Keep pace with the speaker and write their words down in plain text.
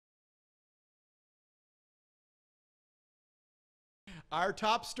Our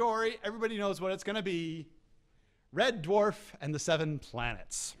top story, everybody knows what it's going to be. Red Dwarf and the 7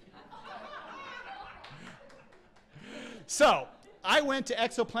 planets. So, I went to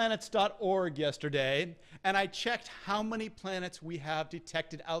exoplanets.org yesterday, and I checked how many planets we have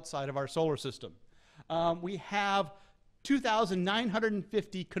detected outside of our solar system. We have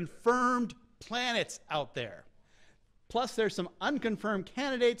 2,950 confirmed planets out there. Plus, there's some unconfirmed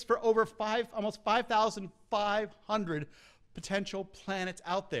candidates for over almost 5,500 potential planets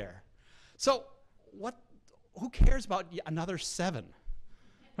out there. So, who cares about another 7?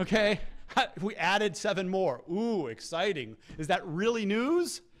 Okay, we added 7 more. Ooh, exciting. Is that really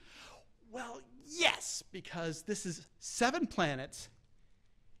news? Well, yes, because this is 7 planets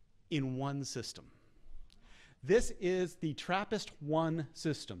in one system. This is the TRAPPIST-1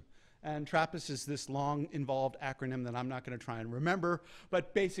 system. And TRAPPIST is this long, involved acronym that I'm not going to try and remember.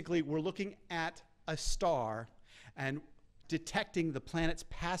 But basically, we're looking at a star and detecting the planets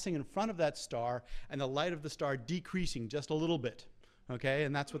passing in front of that star and the light of the star decreasing just a little bit. Okay,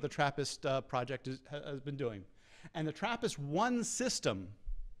 and that's what the TRAPPIST project has been doing. And the TRAPPIST-1 system,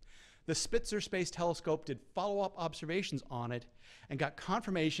 the Spitzer Space Telescope did follow-up observations on it and got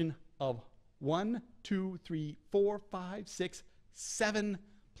confirmation of 1, 2, 3, 4, 5, 6, 7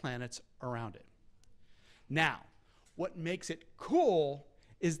 planets around it. Now, what makes it cool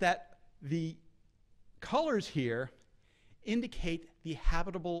is that the colors here indicate the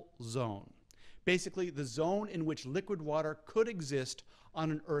habitable zone. Basically, the zone in which liquid water could exist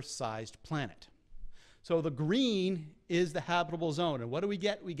on an Earth-sized planet. So the green is the habitable zone. And what do we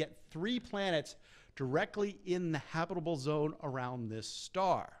get? We get 3 planets directly in the habitable zone around this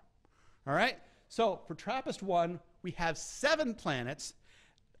star. All right? So for TRAPPIST-1, we have 7 planets.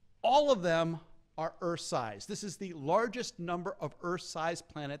 All of them are Earth-sized. This is the largest number of Earth-sized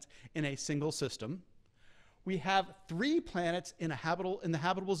planets in a single system. We have 3 planets in the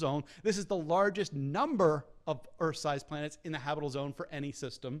habitable zone. This is the largest number of Earth-sized planets in the habitable zone for any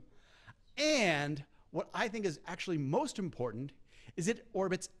system. And what I think is actually most important is it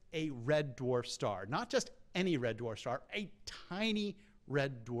orbits a red dwarf star. Not just any red dwarf star, a tiny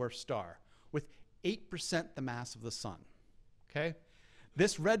red dwarf star with 8% the mass of the sun. Okay?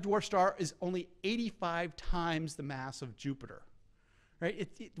 This red dwarf star is only 85 times the mass of Jupiter. Right?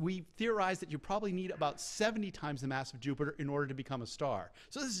 We theorize that you probably need about 70 times the mass of Jupiter in order to become a star.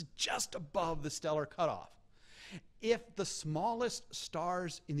 So this is just above the stellar cutoff. If the smallest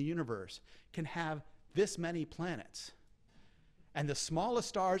stars in the universe can have this many planets, and the smallest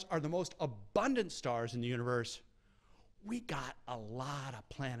stars are the most abundant stars in the universe, we got a lot of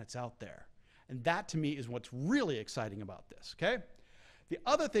planets out there. And that, to me, is what's really exciting about this, okay? The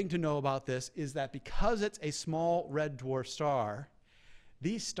other thing to know about this is that because it's a small red dwarf star,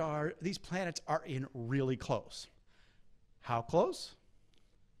 these planets are in really close. How close?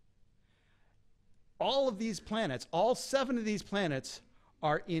 All of these planets, all 7 of these planets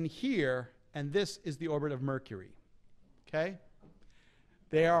are in here, and this is the orbit of Mercury. Okay?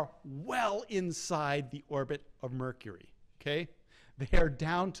 They are well inside the orbit of Mercury. Okay? They are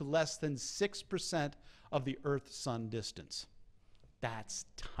down to less than 6% of the Earth-Sun distance. That's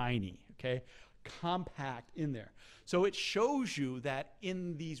tiny. Okay? Compact in there. So it shows you that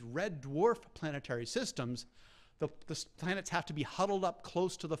in these red dwarf planetary systems, the planets have to be huddled up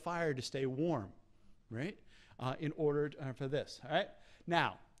close to the fire to stay warm, right? In order for this, all right?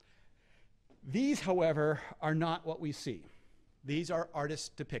 Now, these, however, are not what we see. These are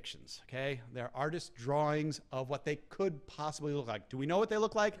artist depictions, okay? They're artist drawings of what they could possibly look like. Do we know what they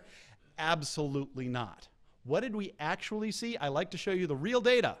look like? Absolutely not. What did we actually see? I like to show you the real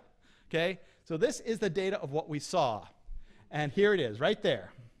data, okay? So this is the data of what we saw. And here it is, right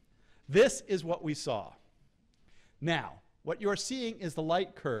there. This is what we saw. Now, what you're seeing is the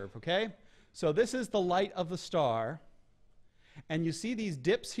light curve, okay? So this is the light of the star. And you see these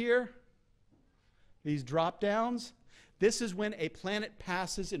dips here? These drop downs? This is when a planet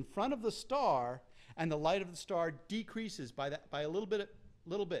passes in front of the star and the light of the star decreases by a little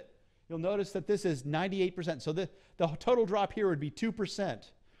bit. You'll notice that this is 98%. So the total drop here would be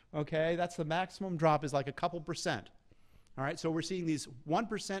 2%. Okay, that's the maximum drop is like a couple percent. All right, so we're seeing these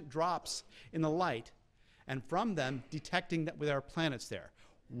 1% drops in the light, and from them detecting that there are planets there.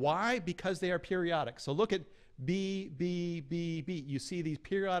 Why? Because they are periodic. So look at B, B, B, B. You see these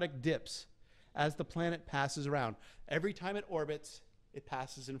periodic dips as the planet passes around. Every time it orbits, it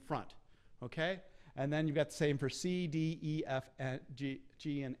passes in front. Okay? And then you've got the same for C, D, E, F, and G,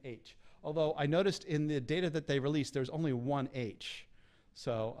 and H. Although I noticed in the data that they released, there's only one H.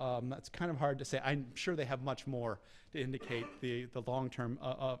 So that's kind of hard to say. I'm sure they have much more to indicate the long term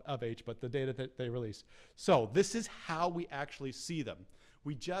of age, but the data that they release. So this is how we actually see them.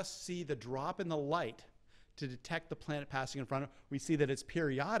 We just see the drop in the light to detect the planet passing in front of. We see that it's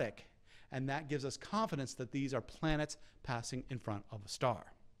periodic, and that gives us confidence that these are planets passing in front of a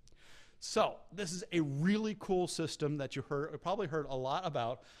star. So this is a really cool system that you probably heard a lot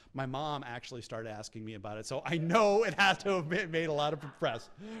about. My mom actually started asking me about it, so I know it has to have made a lot of press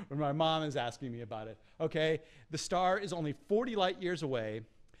when my mom is asking me about it. Okay, the star is only 40 light years away.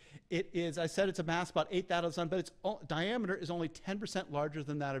 It is, I said, it's a mass about 8th that of the sun, but its diameter is only 10% larger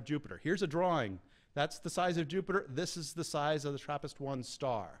than that of Jupiter. Here's a drawing. That's the size of Jupiter. This is the size of the TRAPPIST-1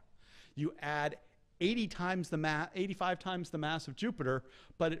 star. You add 85 times the mass of Jupiter,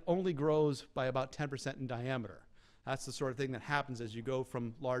 but it only grows by about 10% in diameter. That's the sort of thing that happens as you go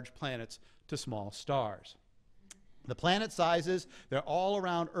from large planets to small stars. The planet sizes, they're all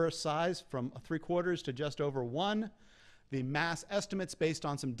around Earth size, from 3/4 to just over 1. The mass estimates based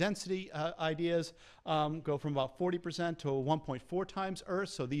on some density ideas go from about 40% to 1.4 times Earth,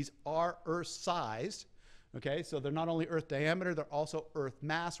 so these are Earth-sized. Okay, so they're not only Earth diameter, they're also Earth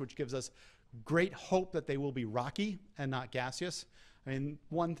mass, which gives us great hope that they will be rocky and not gaseous. I mean,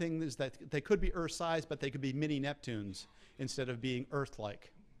 one thing is that they could be Earth-sized, but they could be mini Neptunes instead of being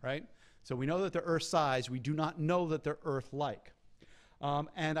Earth-like, right? So we know that they're Earth-sized. We do not know that they're Earth-like.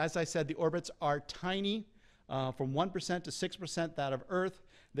 And as I said, the orbits are tiny, from 1% to 6% that of Earth.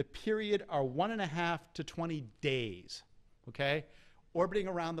 The period are 1.5 to 20 days, okay? Orbiting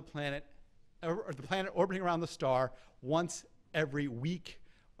around the planet, or the planet orbiting around the star once every week,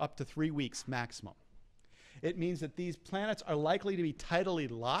 up to 3 weeks maximum. It means that these planets are likely to be tidally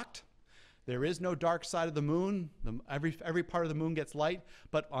locked. There is no dark side of the moon. Every part of the moon gets light,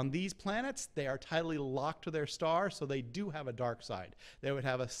 but on these planets, they are tidally locked to their star, so they do have a dark side. They would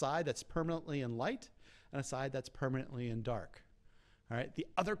have a side that's permanently in light and a side that's permanently in dark. All right. The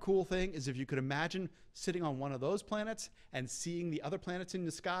other cool thing is if you could imagine sitting on one of those planets and seeing the other planets in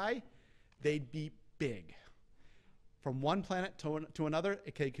the sky, they'd be big. From one planet to another,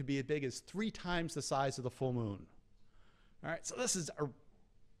 it could be as big as 3 times the size of the full moon. All right, so this is a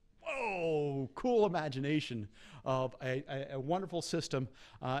cool imagination of a wonderful system,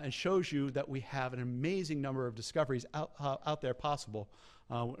 and shows you that we have an amazing number of discoveries out there possible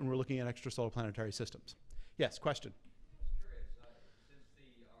when we're looking at extrasolar planetary systems. Yes, question?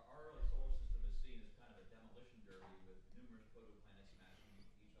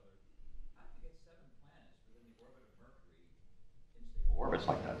 Orbits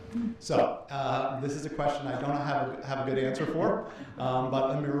like that. So this is a question I don't have a good answer for, but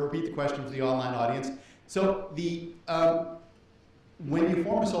let me repeat the question for the online audience. So when you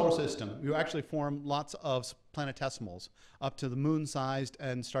form a solar system, you actually form lots of planetesimals up to the moon-sized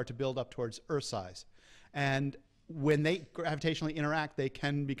and start to build up towards Earth-size. And when they gravitationally interact, they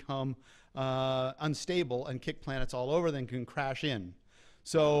can become unstable and kick planets all over, then can crash in.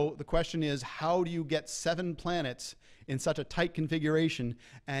 So the question is, how do you get 7 planets in such a tight configuration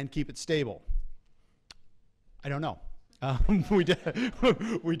and keep it stable? I don't know.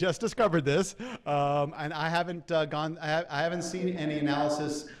 We just discovered this, and I haven't I haven't seen any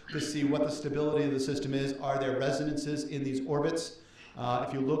analysis to see what the stability of the system is. Are there resonances in these orbits?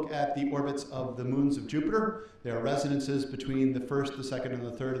 If you look at the orbits of the moons of Jupiter, there are resonances between the first, the second, and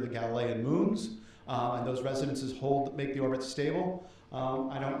the third of the Galilean moons, and those resonances make the orbit stable.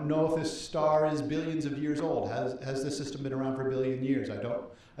 I don't know if this star is billions of years old. Has this system been around for 1 billion years? I don't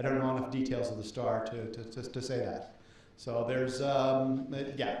know enough details of the star to say that. So there's,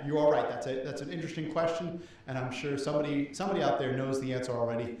 yeah, you are right. That's an interesting question, and I'm sure somebody out there knows the answer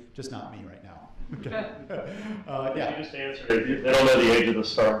already, just not me right now. Okay. Yeah. You just answered it. They don't know the age of the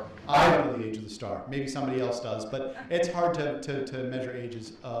star. I don't know the age of the star. Maybe somebody else does, but it's hard to measure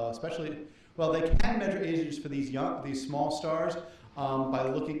ages, especially. Well, they can measure ages for these small stars by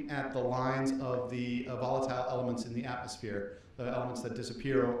looking at the lines of the volatile elements in the atmosphere, the elements that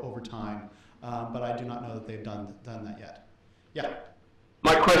disappear over time. But I do not know that they've done that yet. Yeah.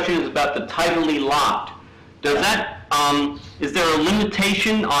 My question is about the tidally locked. Does that is there a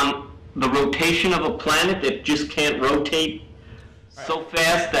limitation on the rotation of a planet that just can't rotate so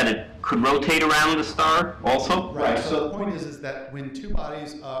fast that it could rotate around the star also? Right. So the point is that when two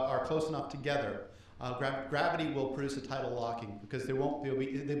bodies are close enough together, gravity will produce a tidal locking because there'll be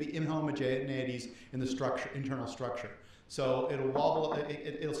inhomogeneities in the internal structure. So it'll wobble,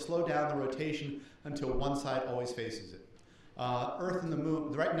 it'll slow down the rotation until one side always faces it. Earth and the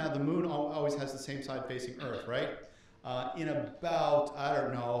moon, right now the moon always has the same side facing Earth, right? In about, I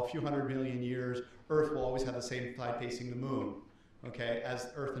don't know, a few 100 million years, Earth will always have the same side facing the moon, okay, as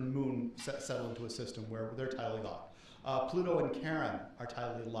Earth and Moon settle into a system where they're tidally locked. Pluto and Charon are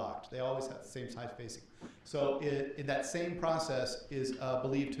tidally locked. They always have the same side facing. So in that same process is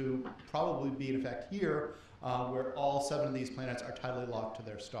believed to probably be in effect here, where all 7 of these planets are tidally locked to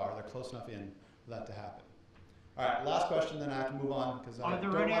their star. They're close enough in for that to happen. All right, last question, then I have to move on because I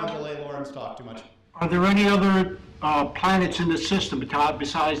don't want to delay Lauren's talk too much. Are there any other planets in the system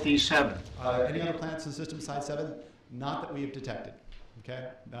besides these 7? Are there any other planets in the system besides 7? Not that we have detected. Okay.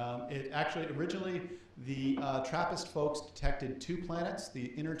 It actually originally the TRAPPIST folks detected 2 planets, the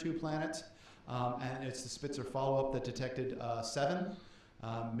inner 2 planets, and it's the Spitzer follow-up that detected 7.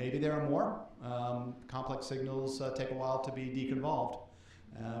 Maybe there are more. Complex signals take a while to be deconvolved,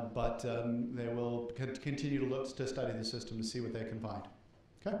 but they will continue to look to study the system to see what they can find.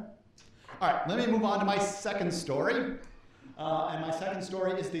 Okay. All right. Let me move on to my second story. And my second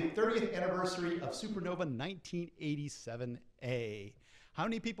story is the 30th anniversary of supernova 1987A. How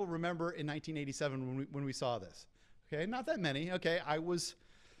many people remember in 1987 when we saw this? Okay, not that many. Okay,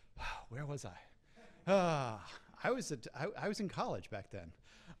 where was I? I was in college back then.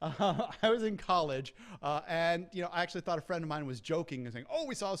 I was in college, and I actually thought a friend of mine was joking and saying, "Oh,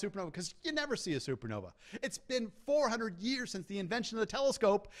 we saw a supernova," because you never see a supernova. It's been 400 years since the invention of the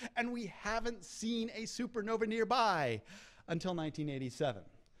telescope, and we haven't seen a supernova nearby until 1987.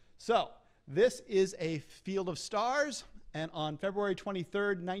 So this is a field of stars, and on February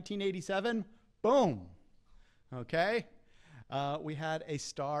 23rd, 1987, boom. Okay, we had a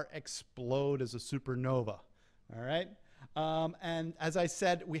star explode as a supernova. All right. And as I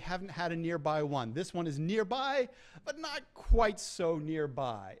said, we haven't had a nearby one. This one is nearby, but not quite so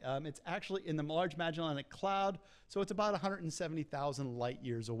nearby. It's actually in the Large Magellanic Cloud, so it's about 170,000 light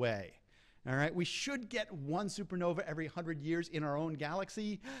years away. All right, we should get one supernova every 100 years in our own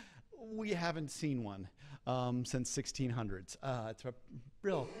galaxy. We haven't seen one since 1600s. It's a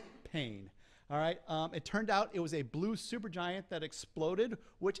real pain. All right, it turned out it was a blue supergiant that exploded,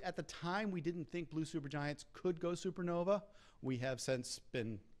 which at the time we didn't think blue supergiants could go supernova. We have since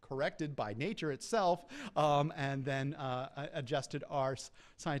been corrected by nature itself, and then adjusted our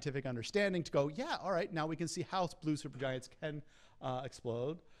scientific understanding to go, yeah, all right, now we can see how blue supergiants can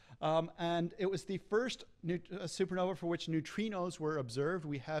explode. And it was the first supernova for which neutrinos were observed.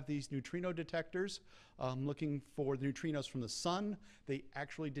 We have these neutrino detectors looking for the neutrinos from the sun. They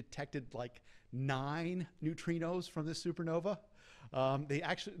actually detected like 9 neutrinos from this supernova.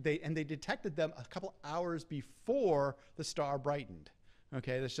 They detected them a couple hours before the star brightened.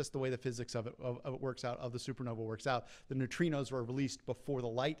 Okay, that's just the way the physics of it works out, of the supernova works out. The neutrinos were released before the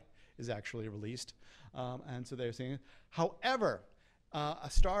light is actually released, and so they're saying. However, a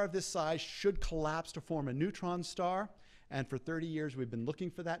star of this size should collapse to form a neutron star, and for 30 years we've been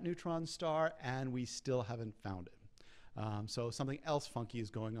looking for that neutron star, and we still haven't found it. So something else funky is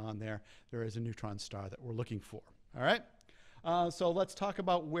going on there. There is a neutron star that we're looking for. All right, so let's talk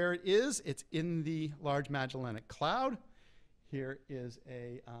about where it is. It's in the Large Magellanic Cloud. Here is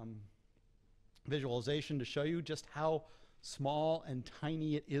a visualization to show you just how small and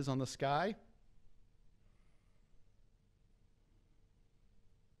tiny it is on the sky.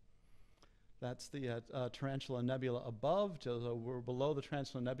 That's the Tarantula Nebula above. So we're below the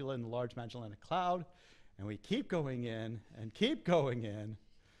Tarantula Nebula in the Large Magellanic Cloud. And we keep going in and keep going in.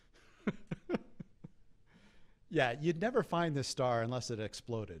 Yeah, you'd never find this star unless it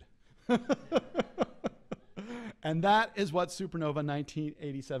exploded. And that is what supernova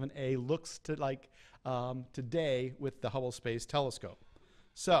 1987A looks to like today with the Hubble Space Telescope.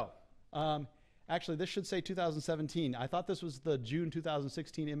 So, actually, this should say 2017. I thought this was the June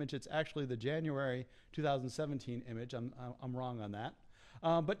 2016 image. It's actually the January 2017 image. I'm wrong on that.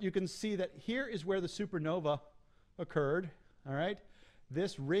 But you can see that here is where the supernova occurred. All right,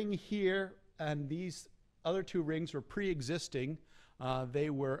 this ring here and these other 2 rings were pre-existing.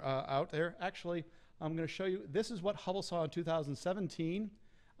 They were out there. Actually, I'm going to show you. This is what Hubble saw in 2017,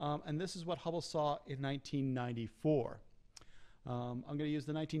 and this is what Hubble saw in 1994. I'm going to use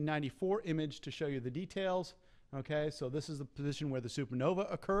the 1994 image to show you the details. Okay, so this is the position where the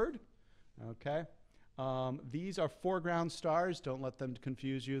supernova occurred. Okay, these are foreground stars. Don't let them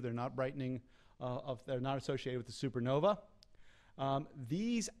confuse you. They're not brightening. They're not associated with the supernova.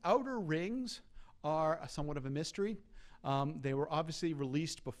 These outer rings are somewhat of a mystery. They were obviously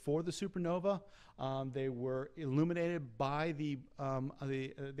released before the supernova. They were illuminated by they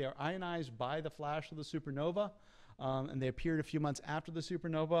are ionized by the flash of the supernova. And they appeared a few months after the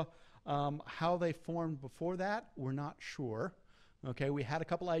supernova. How they formed before that, we're not sure. Okay, we had a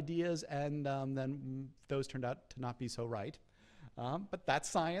couple ideas, and then those turned out to not be so right. But that's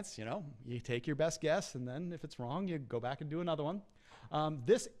science, you know. You take your best guess, and then if it's wrong, you go back and do another one.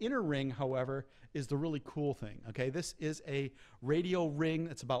 This inner ring, however, is the really cool thing. Okay, this is a radial ring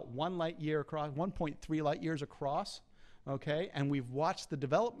that's about 1 light year across, 1.3 light years across. Okay, and we've watched the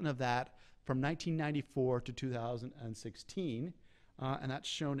development of that from 1994 to 2016, and that's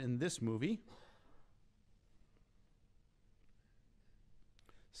shown in this movie.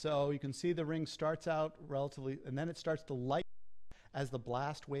 So you can see the ring starts out relatively, and then it starts to light as the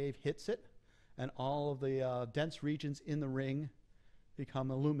blast wave hits it, and all of the dense regions in the ring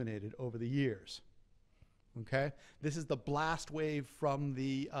become illuminated over the years. Okay, this is the blast wave from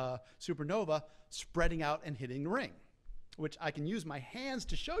the supernova spreading out and hitting the ring, which I can use my hands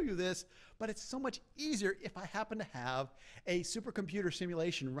to show you this, but it's so much easier if I happen to have a supercomputer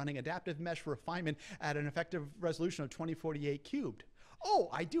simulation running adaptive mesh refinement at an effective resolution of 2048 cubed. Oh,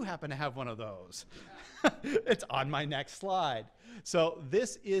 I do happen to have one of those. It's on my next slide. So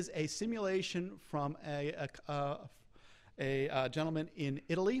this is a simulation from a gentleman in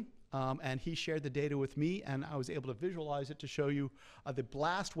Italy, and he shared the data with me, and I was able to visualize it to show you the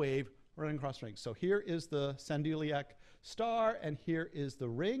blast wave running across rings. So here is the Sandeliac star, and here is the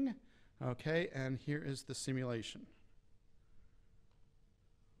ring, okay, and here is the simulation.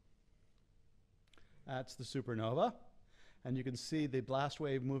 That's the supernova, and you can see the blast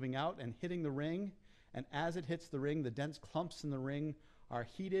wave moving out and hitting the ring, and as it hits the ring, the dense clumps in the ring are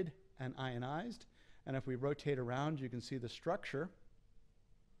heated and ionized, and if we rotate around, you can see the structure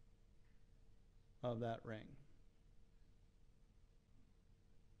of that ring.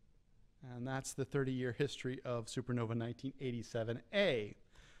 And that's the 30-year history of supernova 1987A.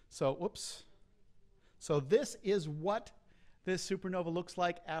 So, whoops. So this is what this supernova looks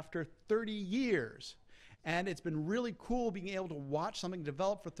like after 30 years. And it's been really cool being able to watch something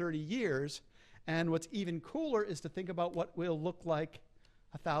develop for 30 years. And what's even cooler is to think about what will look like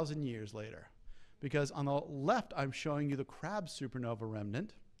 1,000 years later. Because on the left, I'm showing you the Crab supernova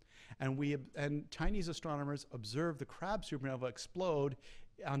remnant. And Chinese astronomers observed the Crab supernova explode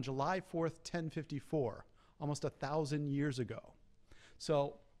on July 4th, 1054, almost 1,000 years ago.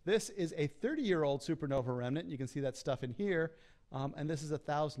 So this is a 30-year-old supernova remnant. You can see that stuff in here. And this is a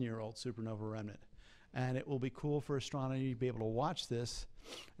 1,000-year-old supernova remnant. And it will be cool for astronomy to be able to watch this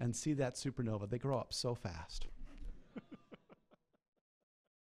and see that supernova. They grow up so fast.